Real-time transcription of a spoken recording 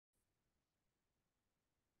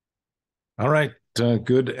All right.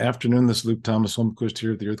 Good afternoon. This is Luke Thomas Holmquist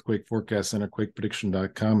here at the Earthquake Forecast Center,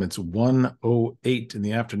 quakeprediction.com. It's 1:08 in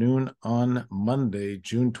the afternoon on Monday,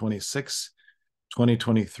 June 26,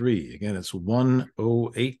 2023. Again, it's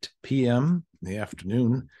 1:08 p.m. in the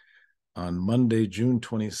afternoon on Monday, June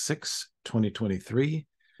 26, 2023.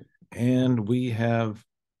 And we have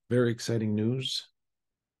very exciting news.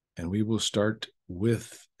 And we will start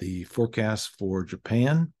with the forecast for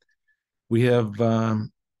Japan. We have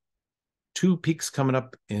two peaks coming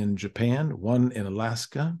up in Japan, one in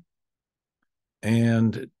Alaska,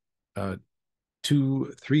 and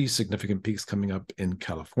three significant peaks coming up in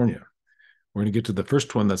California. We're going to get to the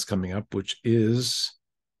first one that's coming up, which is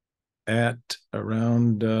at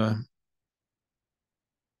around on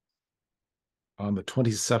the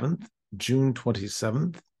 27th, June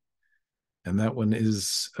 27th. And that one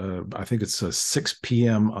is, I think it's 6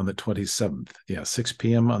 p.m. on the 27th. Yeah, 6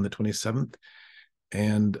 p.m. on the 27th.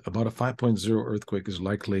 And about a 5.0 earthquake is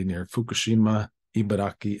likely near Fukushima,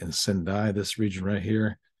 Ibaraki, and Sendai, this region right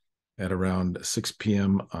here, at around 6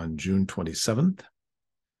 p.m. on June 27th.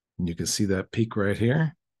 And you can see that peak right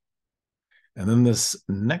here. And then this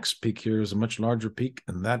next peak here is a much larger peak,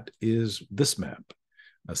 and that is this map.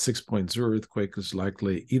 A 6.0 earthquake is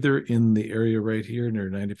likely either in the area right here near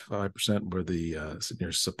 95% where the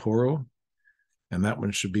near Sapporo, and that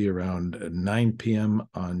one should be around 9 p.m.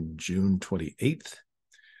 on June 28th,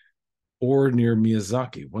 or near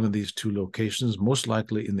Miyazaki, one of these two locations, most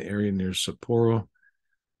likely in the area near Sapporo.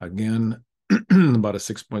 Again, about a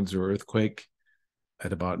 6.0 earthquake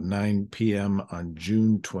at about 9 p.m. on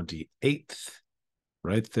June 28th,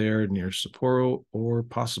 right there near Sapporo, or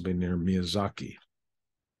possibly near Miyazaki.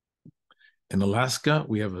 In Alaska,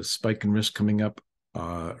 we have a spike in risk coming up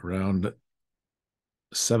around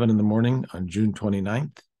 7 in the morning on June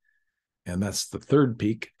 29th. And that's the third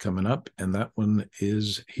peak coming up. And that one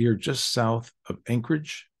is here just south of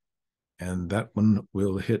Anchorage. And that one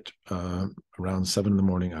will hit around 7 in the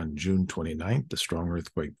morning on June 29th, the strong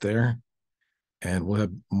earthquake there. And we'll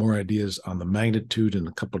have more ideas on the magnitude in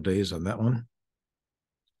a couple of days on that one.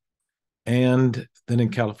 And then in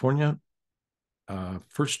California,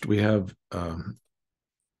 first we have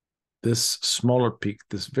this smaller peak,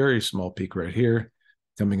 this very small peak right here,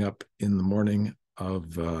 coming up in the morning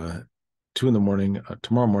of 2 in the morning,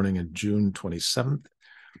 tomorrow morning in June 27th.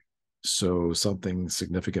 So something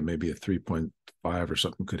significant, maybe a 3.5 or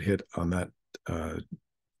something could hit on that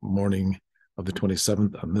morning of the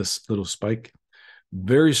 27th on this little spike.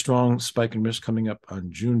 Very strong spike in risk coming up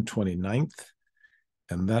on June 29th.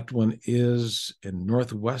 And that one is in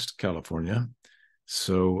Northwest California.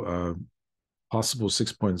 So possible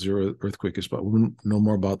 6.0 earthquake is, but we'll know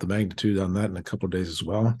more about the magnitude on that in a couple of days as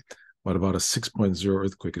well. But about a 6.0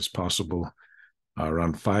 earthquake is possible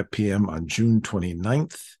around 5 p.m. on June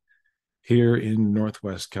 29th here in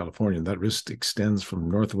Northwest California. That risk extends from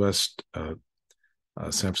Northwest San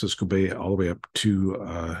Francisco Bay all the way up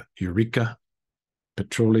to Eureka,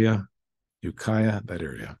 Petrolia, Ukiah, that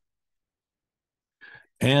area.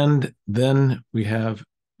 And then we have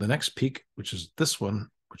the next peak, which is this one,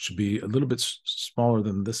 which should be a little bit smaller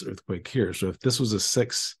than this earthquake here. So if this was a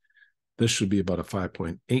 6, this should be about a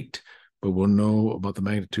 5.8, but we'll know about the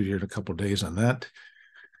magnitude here in a couple of days on that.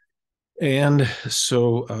 And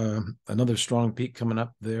so another strong peak coming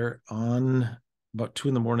up there on about 2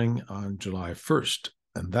 in the morning on July 1st.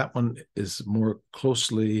 And that one is more closer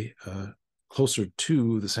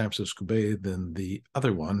to the San Francisco Bay than the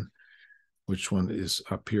other one, which one is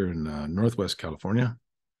up here in Northwest California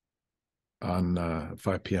on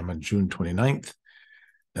 5 p.m. on June 29th.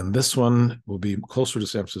 And this one will be closer to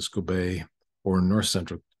San Francisco Bay or North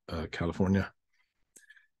Central California.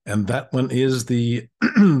 And that one is the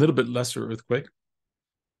little bit lesser earthquake.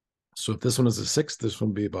 So if this one is a 6, this one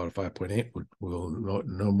will be about a 5.8. We'll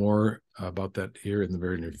know more about that here in the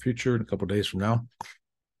very near future, in a couple of days from now.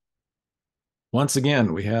 Once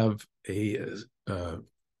again, we have a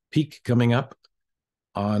peak coming up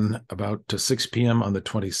on about 6 p.m. on the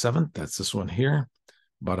 27th. That's this one here.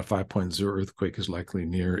 About a 5.0 earthquake is likely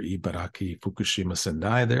near Ibaraki, Fukushima,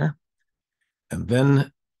 Sendai there. And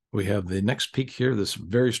then we have the next peak here, this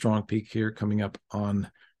very strong peak here coming up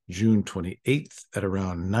on June 28th at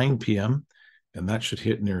around 9 p.m. And that should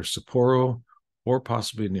hit near Sapporo or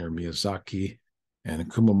possibly near Miyazaki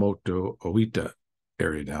and Kumamoto, Oita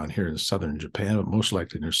area down here in southern Japan, but most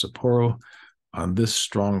likely near Sapporo on this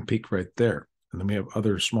strong peak right there. And then we have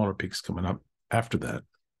other smaller peaks coming up after that.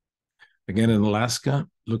 Again, in Alaska,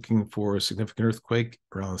 looking for a significant earthquake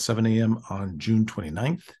around 7 a.m. on June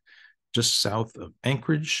 29th, just south of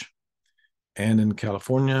Anchorage. And in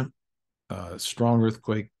California, strong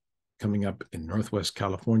earthquake coming up in Northwest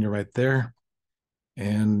California right there.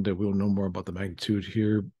 And we'll know more about the magnitude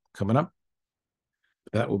here coming up.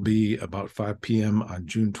 That will be about 5 p.m. on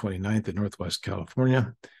June 29th in Northwest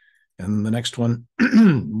California. And the next one,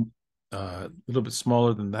 a little bit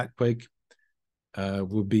smaller than that quake,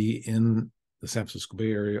 will be in the San Francisco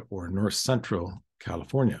Bay Area or North Central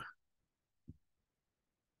California.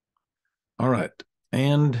 All right.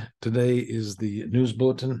 And today is the news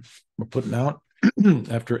bulletin we're putting out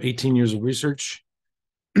after 18 years of research.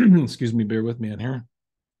 Excuse me, bear with me on here.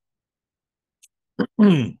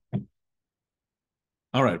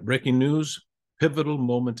 All right, breaking news, pivotal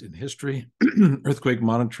moment in history. Earthquake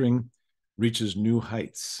monitoring reaches new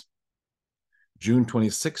heights. June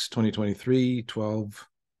 26, 2023,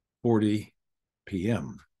 12:40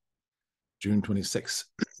 p.m. June 26.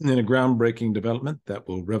 In a groundbreaking development that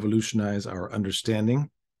will revolutionize our understanding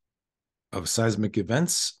of seismic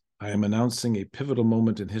events, I am announcing a pivotal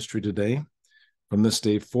moment in history today. From this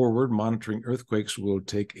day forward, monitoring earthquakes will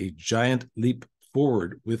take a giant leap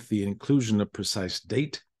forward with the inclusion of precise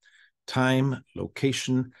date, time,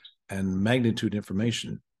 location, and magnitude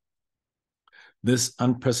information. This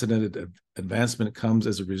unprecedented advancement comes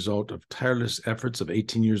as a result of tireless efforts of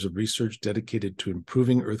 18 years of research dedicated to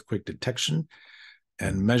improving earthquake detection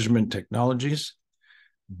and measurement technologies.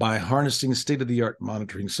 By harnessing state-of-the-art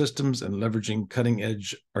monitoring systems and leveraging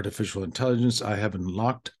cutting-edge artificial intelligence, I have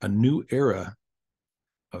unlocked a new era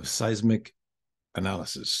of seismic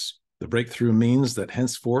analysis. The breakthrough means that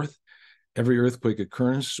henceforth, every earthquake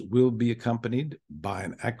occurrence will be accompanied by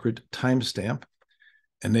an accurate timestamp,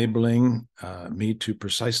 enabling me to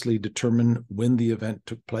precisely determine when the event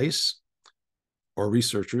took place, or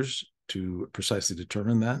researchers to precisely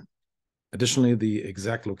determine that. Additionally, the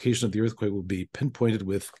exact location of the earthquake will be pinpointed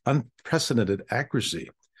with unprecedented accuracy,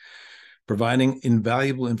 providing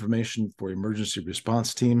invaluable information for emergency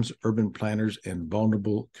response teams, urban planners, and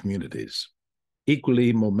vulnerable communities.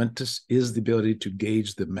 Equally momentous is the ability to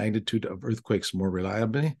gauge the magnitude of earthquakes more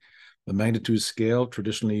reliably. The magnitude scale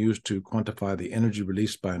traditionally used to quantify the energy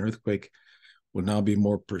released by an earthquake will now be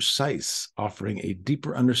more precise, offering a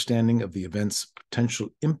deeper understanding of the event's potential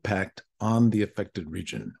impact on the affected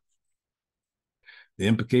region. The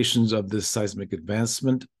implications of this seismic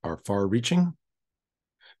advancement are far-reaching.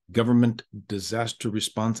 Government disaster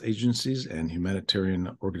response agencies and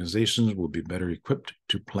humanitarian organizations will be better equipped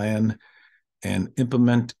to plan and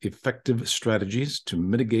implement effective strategies to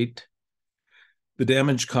mitigate the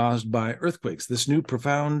damage caused by earthquakes. This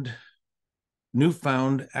newfound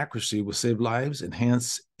accuracy will save lives,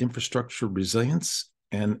 enhance infrastructure resilience,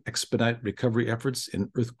 and expedite recovery efforts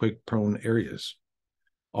in earthquake-prone areas.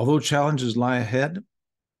 Although challenges lie ahead,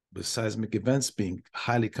 with seismic events being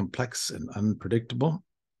highly complex and unpredictable,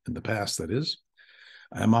 in the past that is,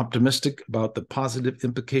 I am optimistic about the positive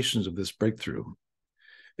implications of this breakthrough.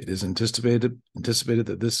 It is anticipated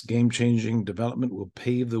that this game-changing development will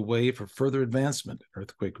pave the way for further advancement in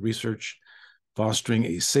earthquake research, fostering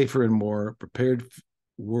a safer and more prepared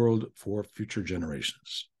world for future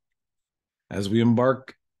generations. As we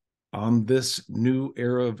embark on this new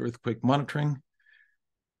era of earthquake monitoring,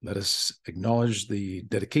 let us acknowledge the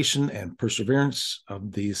dedication and perseverance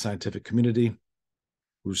of the scientific community,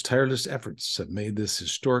 whose tireless efforts have made this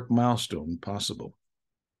historic milestone possible.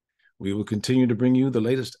 We will continue to bring you the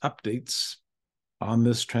latest updates on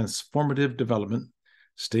this transformative development.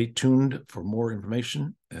 Stay tuned for more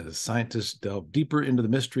information as scientists delve deeper into the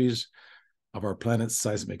mysteries of our planet's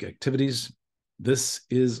seismic activities. This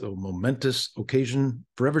is a momentous occasion,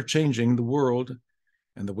 forever changing the world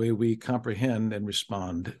and the way we comprehend and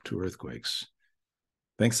respond to earthquakes.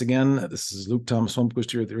 Thanks again. This is Luke Thomas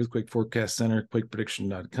Holmquist here at the Earthquake Forecast Center,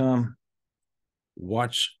 quakeprediction.com.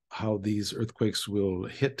 Watch how these earthquakes will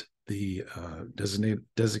hit the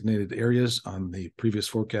designated areas on the previous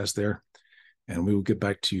forecast there, and we will get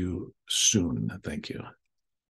back to you soon. Thank you.